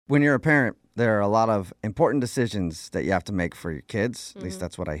when you're a parent, there are a lot of important decisions that you have to make for your kids. At least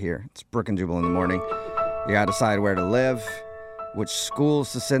that's what I hear. It's Brooke and Jubal in the morning. You got to decide where to live, which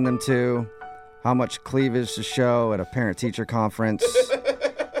schools to send them to, how much cleavage to show at a parent-teacher conference,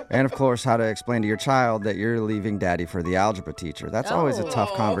 and, of course, how to explain to your child that you're leaving daddy for the algebra teacher. That's always a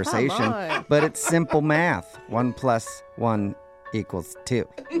tough conversation, but it's simple math. 1 + 1 = 2.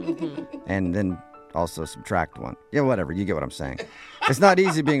 And then also subtract 1. Yeah, whatever. You get what I'm saying. It's not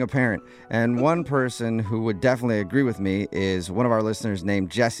easy being a parent. And one person who would definitely agree with me is one of our listeners named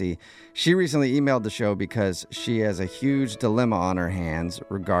Jessie. She recently emailed the show because she has a huge dilemma on her hands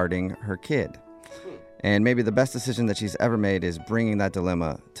regarding her kid. And maybe the best decision that she's ever made is bringing that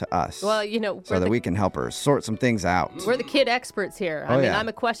dilemma to us. Well, so that we can help her sort some things out. We're the kid experts here. I mean, I'm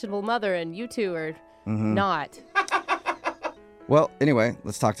a questionable mother, and you two are not. Well, anyway,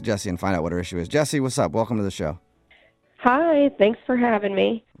 let's talk to Jessie and find out what her issue is. Jessie, what's up? Welcome to the show. Hi, thanks for having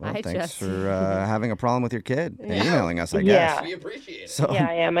me. Well, Hi, thanks Jessie. for having a problem with your kid and emailing us, I guess. Yeah. We appreciate it. So, Yeah,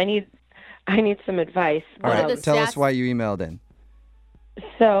 I am. I need some advice. all right, are the tell us stats? why you emailed in.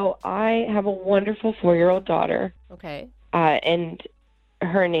 So I have a wonderful 4-year-old daughter, Okay. and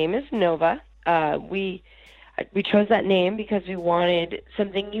her name is Nova. We chose that name because we wanted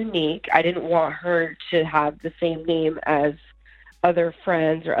something unique. I didn't want her to have the same name as other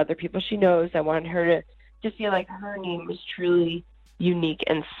friends or other people she knows. I wanted her to feel like her name was truly unique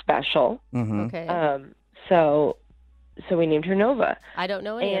and special. Mm-hmm. Okay. So we named her Nova. I don't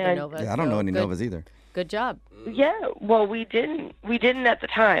know any other and- Novas. Yeah, I don't know any good, Novas either. Good job. Yeah, well, we didn't at the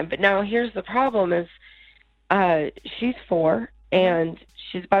time, but now here's the problem: is she's 4 and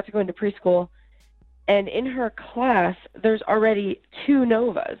she's about to go into preschool, and in her class there's already 2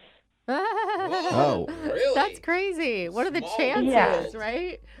 Novas. Oh. Really? That's crazy. What are the Small chances, Yeah.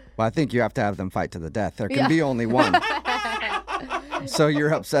 right? Well, I think you have to have them fight to the death. There can be only one. So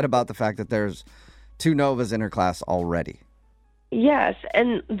you're upset about the fact that there's 2 Novas in her class already. Yes,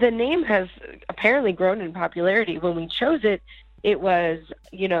 and the name has apparently grown in popularity. When we chose it, it was,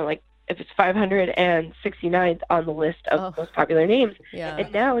 like if it's 569th on the list of most popular names, Yeah.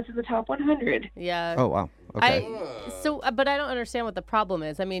 and now it's in the top 100. Yeah. Oh, wow. Okay. But I don't understand what the problem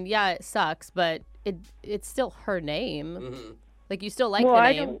is. I mean, yeah, it sucks, but it's still her name. Like, you still like Well, the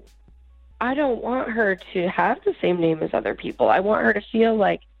I name. I don't want her to have the same name as other people. I want her to feel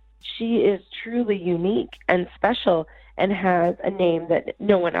like she is truly unique and special and has a name that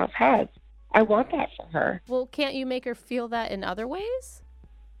no one else has. I want that for her. Well, can't you make her feel that in other ways?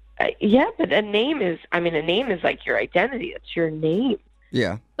 Yeah, but a name is like your identity. It's your name.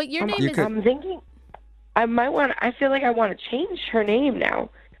 Yeah. But your I'm, name You is could- I'm thinking I feel like I want to change her name now.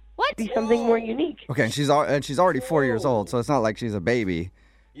 what? Be something more unique. Okay, and she's already 4 years old, so it's not like she's a baby.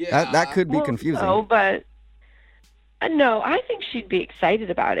 Yeah. That could be Well, confusing. No, but no, I think she'd be excited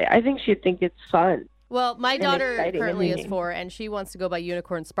about it. I think she'd think it's fun. Well, my And daughter exciting currently and is unique. 4, and she wants to go by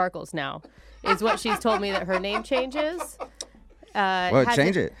Unicorn Sparkles now. Is what she's told me that her name changes. Well,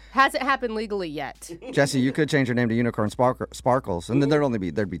 change it. Hasn't happened legally yet. Jesse, you could change your name to Unicorn Sparkles, and then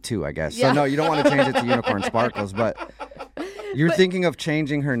there'd be 2, I guess. Yeah. So no, you don't want to change it to Unicorn Sparkles, but you're thinking of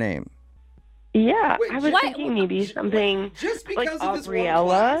changing her name. Yeah, Wait, I was what? thinking maybe something Just like because of this one Aubriella.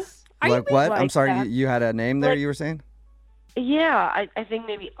 class? Are you Like what? I'm like sorry, that? you had a name there. Like- You were saying? Yeah, I think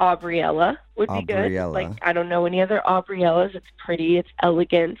maybe Aubriella would be good. Aubriella. Like, I don't know any other Aubriellas. It's pretty. It's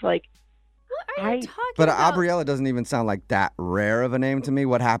elegant. Like, What are you I- talking But about? Aubriella doesn't even sound like that rare of a name to me.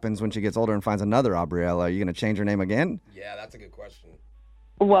 What happens when she gets older and finds another Aubriella? Are you going to change her name again? Yeah, that's a good question.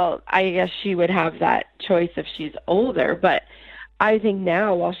 well, I guess she would have that choice if she's older. But I think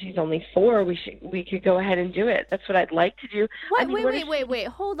now, while she's only 4, we could go ahead and do it. That's what I'd like to do. What? I mean, what if Wait.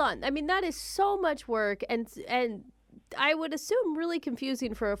 Hold on. I mean, that is so much work, and I would assume really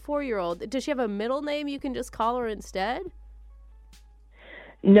confusing for a 4-year-old. Does she have a middle name you can just call her instead?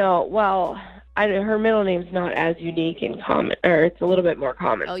 No, well, her middle name's not as unique and common, or it's a little bit more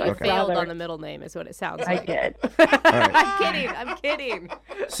common. Oh, so you I'd failed rather- on the middle name, is what it sounds I like. did. right. I'm kidding.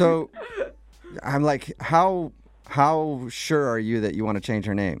 So I'm like, how sure are you that you want to change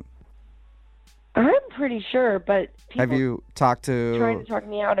her name? I'm pretty sure, but people Have you talked trying to? to talk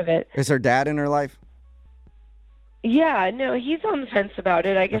me out of it. Is her dad in her life? Yeah, no, he's on the fence about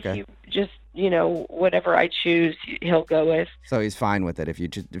it. I guess Okay. he just, whatever I choose, he'll go with. So he's fine with it if you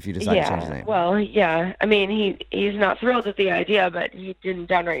decide to change his Yeah, name. well, yeah. I mean, he's not thrilled at the idea, but he didn't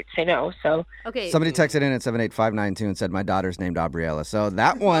downright say no. So Okay. Somebody texted in at 78592 and said my daughter's named Aubriella. So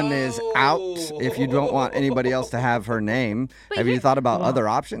that one is out if you don't want anybody else to have her name. But Have you thought about other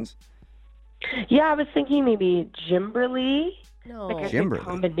options? yeah, I was thinking maybe Jimberly. No. Like a good Jimberly.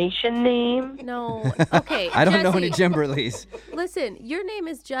 combination name. No. Okay. I don't know any Jessie, Jimberleys. Listen, your name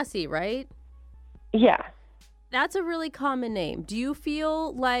is Jessie, right? Yeah. That's a really common name. Do you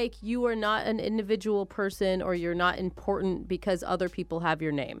feel like you are not an individual person or you're not important because other people have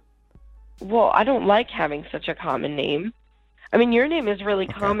your name? Well, I don't like having such a common name. I mean, your name is really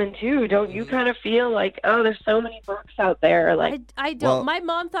common too. Don't you kind of feel like, oh, there's so many Brooks out there? Like, I don't. Well- My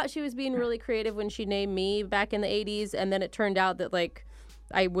mom thought she was being really creative when she named me back in the 80s, and then it turned out that, like,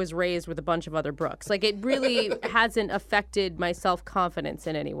 I was raised with a bunch of other Brooks. Like, it really hasn't affected my self-confidence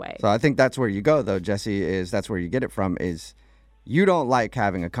in any way. So I think that's where you go, though, Jesse, is that's where you get it from, is you don't like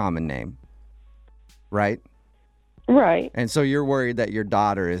having a common name, right? right. And so you're worried that your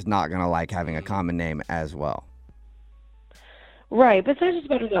daughter is not going to like having a common name as well. Right, but it's not just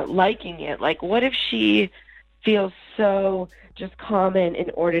about her not liking it. Like, what if she feels so just common and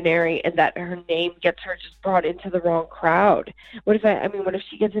ordinary and that her name gets her just brought into the wrong crowd? What if what if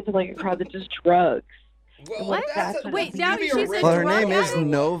she gets into, like, a crowd that does drugs? Well, What? that's Wait, give now me a she's a ring. Well, her drug name is addict?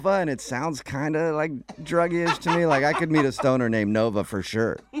 Nova, and it sounds kind of like druggy-ish to me. Like, I could meet a stoner named Nova for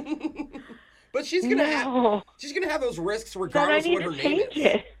sure. But she's gonna have No. those risks Then I regardless of need what her to name change is.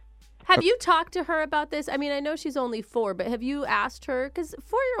 it. Have you talked to her about this? I mean, I know she's only 4, but have you asked her? Because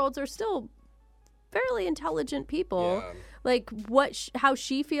 4-year-olds are still fairly intelligent people. Yeah. Like, how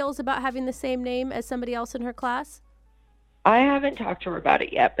she feels about having the same name as somebody else in her class? I haven't talked to her about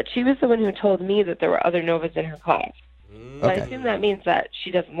it yet, but she was the one who told me that there were other Novas in her class. So I Okay. assume that means that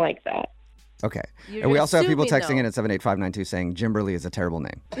she doesn't like that. Okay. You're And we also have people assuming, texting in though. at 78592 saying Jimberly is a terrible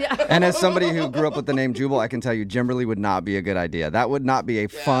name. Yeah. And as somebody who grew up with the name Jubal, I can tell you Jimberly would not be a good idea. That would not be a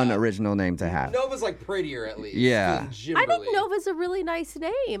fun Yeah. original name to have. Nova's like prettier at least. Yeah. than I think Jimberly. Nova's a really nice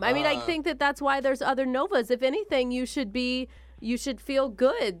name. I mean, I think that that's why there's other Novas. If anything, you should feel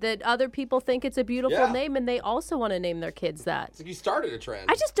good that other people think it's a beautiful Yeah. name and they also want to name their kids that. It's like you started a trend.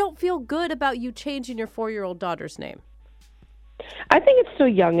 I just don't feel good about you changing your 4-year-old daughter's name. I think it's still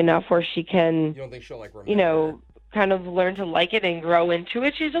young enough where she can, You don't think she'll like remember? you know, kind of learn to like it and grow into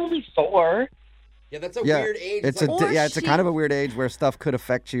it. She's only 4. Yeah, that's a Yeah, weird age. it's like, it's a kind of a weird age where stuff could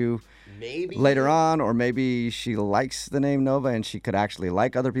affect you maybe later on, or maybe she likes the name Nova and she could actually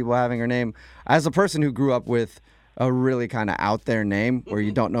like other people having her name. As a person who grew up with a really kind of out there name where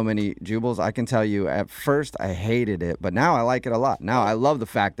you don't know many Jubals, I can tell you at first I hated it, but now I like it a lot. Now I love the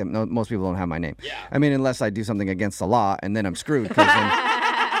fact that most people don't have my name. Yeah. I mean, unless I do something against the law, and then I'm screwed because then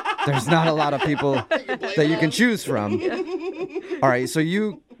there's not a lot of people that you can choose from. All right, so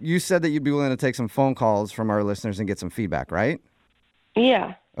you said that you'd be willing to take some phone calls from our listeners and get some feedback, right?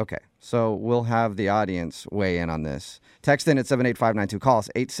 Yeah. Okay, so we'll have the audience weigh in on this. Text in at 78592. Call us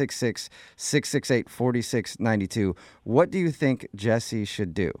 866-668-4692. What do you think Jessie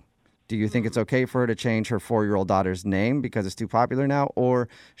should do? Do you think it's okay for her to change her 4-year-old daughter's name because it's too popular now? Or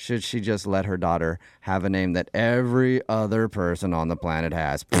should she just let her daughter have a name that every other person on the planet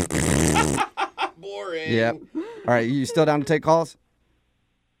has? boring. Yep. All right, you still down to take calls?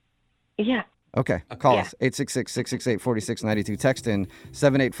 Yeah. Okay, call Yeah. us, 866-668-4692. Text in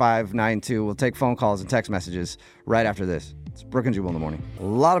 78592. We'll take phone calls and text messages right after this. It's Brooke and Jubal in the morning. A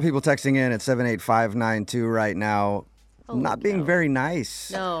lot of people texting in at 78592 right now. Not being very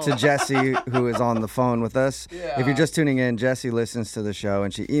nice No. to Jessie, who is on the phone with us. Yeah. If you're just tuning in, Jessie listens to the show,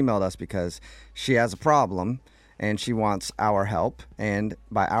 and she emailed us because she has a problem, and she wants our help. And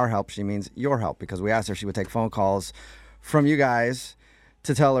by our help, she means your help, because we asked her if she would take phone calls from you guys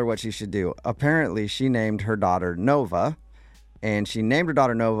to tell her what she should do. Apparently, she named her daughter Nova, and she named her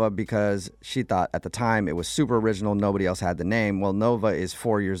daughter Nova because she thought at the time it was super original. Nobody else had the name. Well, Nova is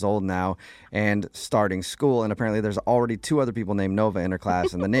 4 years old now and starting school, and apparently there's already 2 other people named Nova in her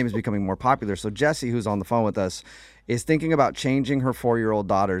class, and the name is becoming more popular. So Jessie, who's on the phone with us, is thinking about changing her 4-year-old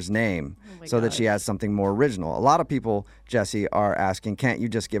daughter's name so that she has something more original. A lot of people, Jessie, are asking, can't you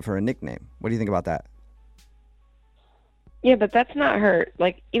just give her a nickname? What do you think about that? Yeah, but that's not her.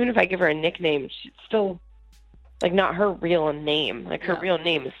 Like, even if I give her a nickname, she's still, like, not her real name. Like, her real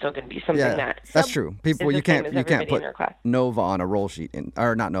name is still going to be something that that's true. People, is you the same can't as you can't everybody put in her class. Nova on a roll sheet,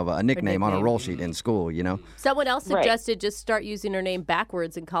 or not Nova, a nickname on a nickname. roll sheet in school. You know, Someone else Right. suggested just start using her name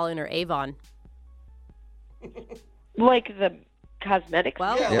backwards and calling her Avon. Like the cosmetics.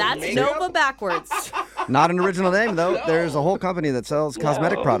 Well, Yeah, that's makeup. Nova backwards. not an original name though. There's a whole company that sells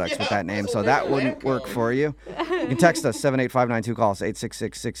cosmetic products with that name, so that wouldn't work for you. You can text us 78592. Call us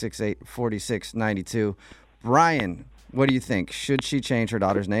 866-668-4692. Brian, what do you think? Should she change her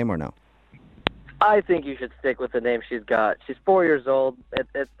daughter's name or no? I think you should stick with the name she's got. She's 4 years old.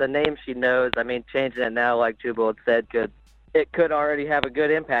 It's the name she knows. I mean, changing it now, like Jubal had said, could already have a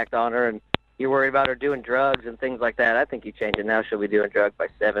good impact on her. And you're worried about her doing drugs and things like that. I think you change it now. She'll be doing drugs by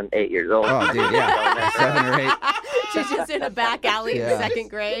 7, 8 years old. Oh, dude, yeah. 7 or 8. She's just in a back alley Yeah. in second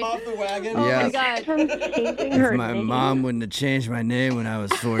grade. Off the wagon. Oh Yeah. my God. From changing her name. wouldn't have changed my name when I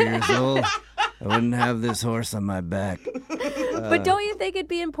was 4 years old, I wouldn't have this horse on my back. But don't you think it'd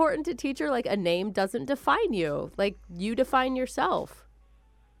be important to teach her, like, a name doesn't define you? Like, you define yourself.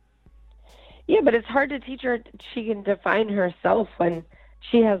 Yeah, but it's hard to teach her she can define herself when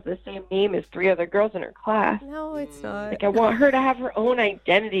she has the same name as 3 other girls in her class. No, it's not. Like, I want her to have her own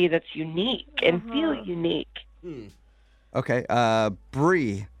identity that's unique and feel unique. Okay,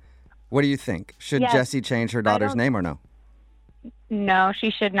 Bree, what do you think? Should Yes. Jessie change her daughter's don't- name or no? No, she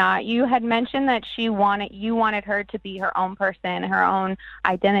should not. You had mentioned that you wanted her to be her own person, her own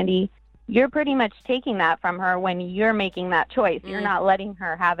identity. You're pretty much taking that from her when you're making that choice. You're not letting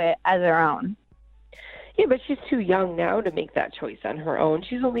her have it as her own. Yeah, but she's too young now to make that choice on her own.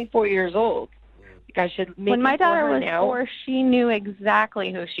 She's only 4 years old. Like, I should make When my it for daughter her was now. 4, she knew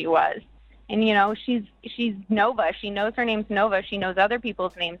exactly who she was. And, she's Nova. She knows her name's Nova. She knows other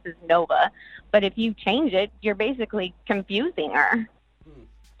people's names is Nova. But if you change it, you're basically confusing her.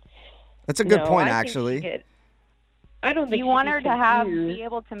 That's a good No, point, I think she actually. could- I don't think You she'd want be her to confused. be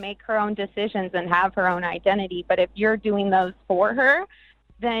able to make her own decisions and have her own identity. But if you're doing those for her,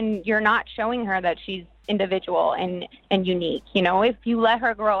 then you're not showing her that she's individual and unique. If you let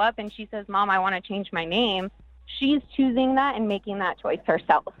her grow up and she says, Mom, I want to change my name, she's choosing that and making that choice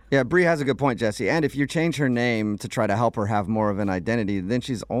herself. Yeah, Bree has a good point, Jessie. And if you change her name to try to help her have more of an identity, then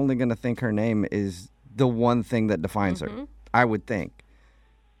she's only going to think her name is the one thing that defines her, I would think.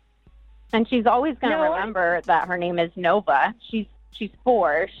 And she's always going to No, I- remember that her name is Nova. She's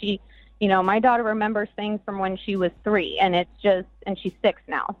 4. My daughter remembers things from when she was 3, and she's 6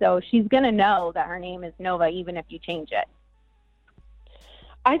 now. So she's going to know that her name is Nova even if you change it.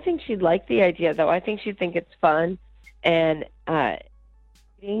 I think she'd like the idea, though. I think she'd think it's fun and to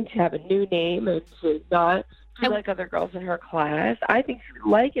have a new name and to not be like other girls in her class. I think she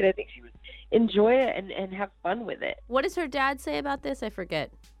would like it. I think she would enjoy it and have fun with it. What does her dad say about this? I forget.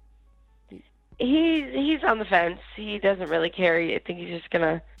 He's on the fence. He doesn't really care. I think he's just going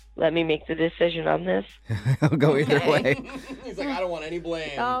to let me make the decision on this. It'll go either Okay. way. He's like, I don't want any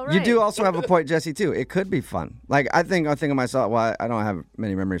blame. All right. You do also have a point, Jessie, too. It could be fun. Like, I think of myself, well, I don't have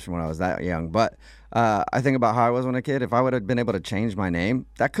many memories from when I was that young, but I think about how I was when a kid. If I would have been able to change my name,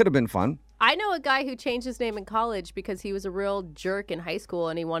 that could have been fun. I know a guy who changed his name in college because he was a real jerk in high school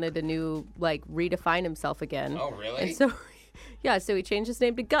and he wanted to redefine himself again. Oh, really? And so, yeah, so he changed his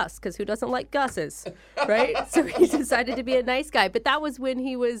name to Gus because who doesn't like Gus's, right? So he decided to be a nice guy. But that was when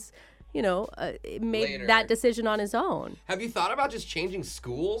he was, made Later. that decision on his own. Have you thought about just changing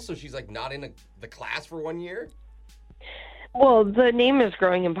schools so she's like not in the class for 1 year? Well, the name is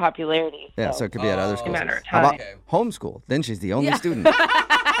growing in popularity. Yeah, so it could be at other Oh. schools. Matter of How about time. Okay. homeschool? Then she's the only Yeah. student.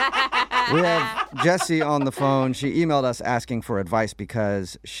 We have Jessie on the phone. She emailed us asking for advice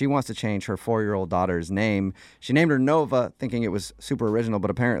because she wants to change her 4-year-old daughter's name. She named her Nova, thinking it was super original, but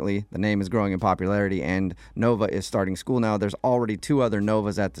apparently the name is growing in popularity and Nova is starting school now. There's already 2 other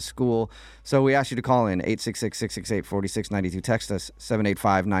Novas at the school. So we asked you to call in 866-668-4692. Text us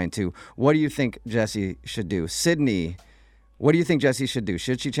 78592. What do you think Jessie should do? Sydney, what do you think Jessie should do?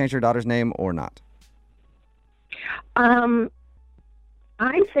 Should she change her daughter's name or not?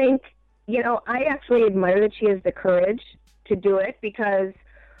 I think, I actually admire that she has the courage to do it because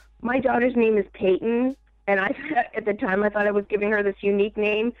my daughter's name is Peyton, and at the time I thought I was giving her this unique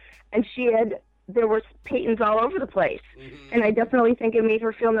name, and there were Peytons all over the place, and I definitely think it made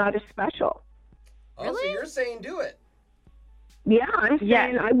her feel not as special. Oh, so you're saying do it. Yeah, I'm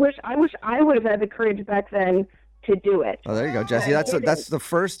saying I wish I would have had the courage back then to do it. Oh, there you go, Jessie. That's the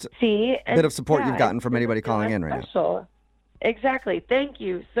first See? bit of support you've gotten it's from anybody gonna calling feel in right now. special. Exactly. Thank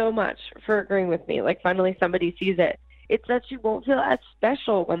you so much for agreeing with me. Like, finally somebody sees it. It's that you won't feel as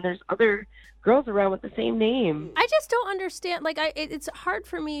special when there's other girls around with the same name. I just don't understand. It's hard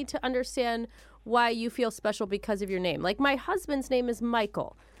for me to understand why you feel special because of your name. Like, my husband's name is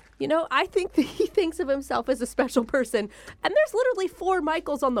Michael. I think that he thinks of himself as a special person. And there's literally 4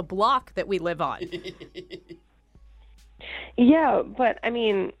 Michaels on the block that we live on. Yeah, but I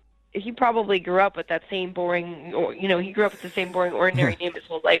mean, he probably grew up with that same boring, he grew up with the same boring, ordinary name his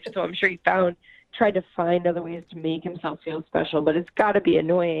whole life. So I'm sure he tried to find other ways to make himself feel special. But it's got to be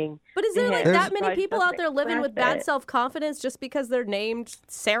annoying. But is there Yeah, that many but it people out doesn't there living with express bad it. self-confidence just because they're named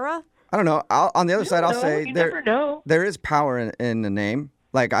Sarah? I don't know. On the other side, I'll No, say you never know. there is power in the name.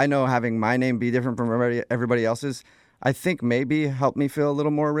 Like, I know having my name be different from everybody else's, I think maybe helped me feel a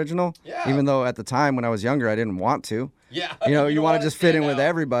little more original. Yeah. Even though at the time when I was younger, I didn't want to. Yeah. You know, you want to just fit in stand with out.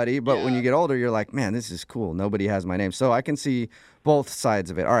 everybody, but when Yeah. you get older, you're like, man, this is cool. Nobody has my name. So I can see both sides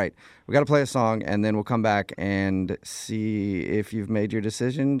of it. All right, we got to play a song, and then we'll come back and see if you've made your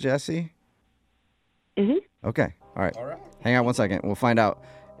decision, Jesse. Mhm. Okay, all right. All right. Hang on one second. We'll find out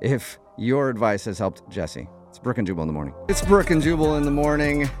if your advice has helped Jesse. It's Brooke and Jubal in the morning. It's Brooke and Jubal in the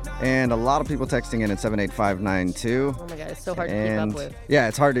morning, and a lot of people texting in at 78592. Oh my God, it's so hard to keep And up with. yeah,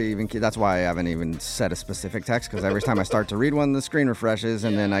 it's hard to even keep. That's why I haven't even set a specific text, because every time I start to read one, the screen refreshes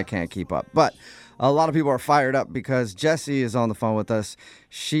and then I can't keep up. But a lot of people are fired up because Jessie is on the phone with us.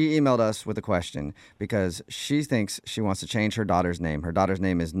 She emailed us with a question because she thinks she wants to change her daughter's name. Her daughter's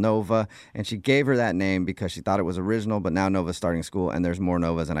name is Nova, and she gave her that name because she thought it was original, but now Nova's starting school and there's more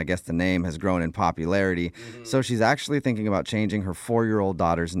Novas, and I guess the name has grown in popularity. So she's actually thinking about changing her 4-year-old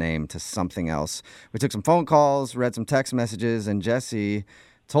daughter's name to something else. We took some phone calls, read some text messages, and Jessie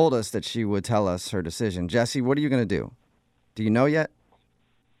told us that she would tell us her decision. Jessie, what are you going to do? Do you know yet?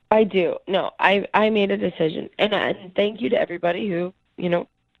 I do. No, I made a decision, and thank you to everybody who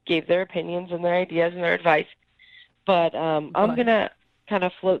gave their opinions and their ideas and their advice. But I'm gonna kind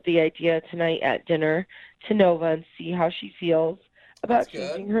of float the idea tonight at dinner to Nova and see how she feels about That's good.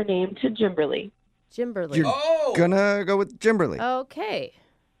 changing her name to Jimberly. Jimberly. You're Oh. Gonna go with Jimberly. Okay.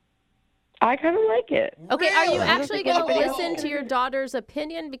 I kind of like it. Okay, are you Really? actually going to anybody listen else. to your daughter's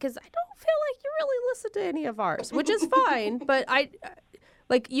opinion? Because I don't feel like you really listen to any of ours, which is fine. But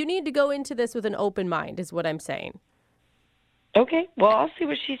you need to go into this with an open mind, is what I'm saying. Okay, well, I'll see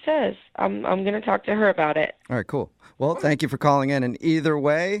what she says. I'm gonna talk to her about it. All right, cool. Well, thank you for calling in. And either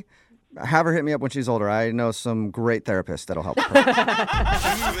way, have her hit me up when she's older. I know some great therapists that'll help her.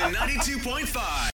 Moving 92.5.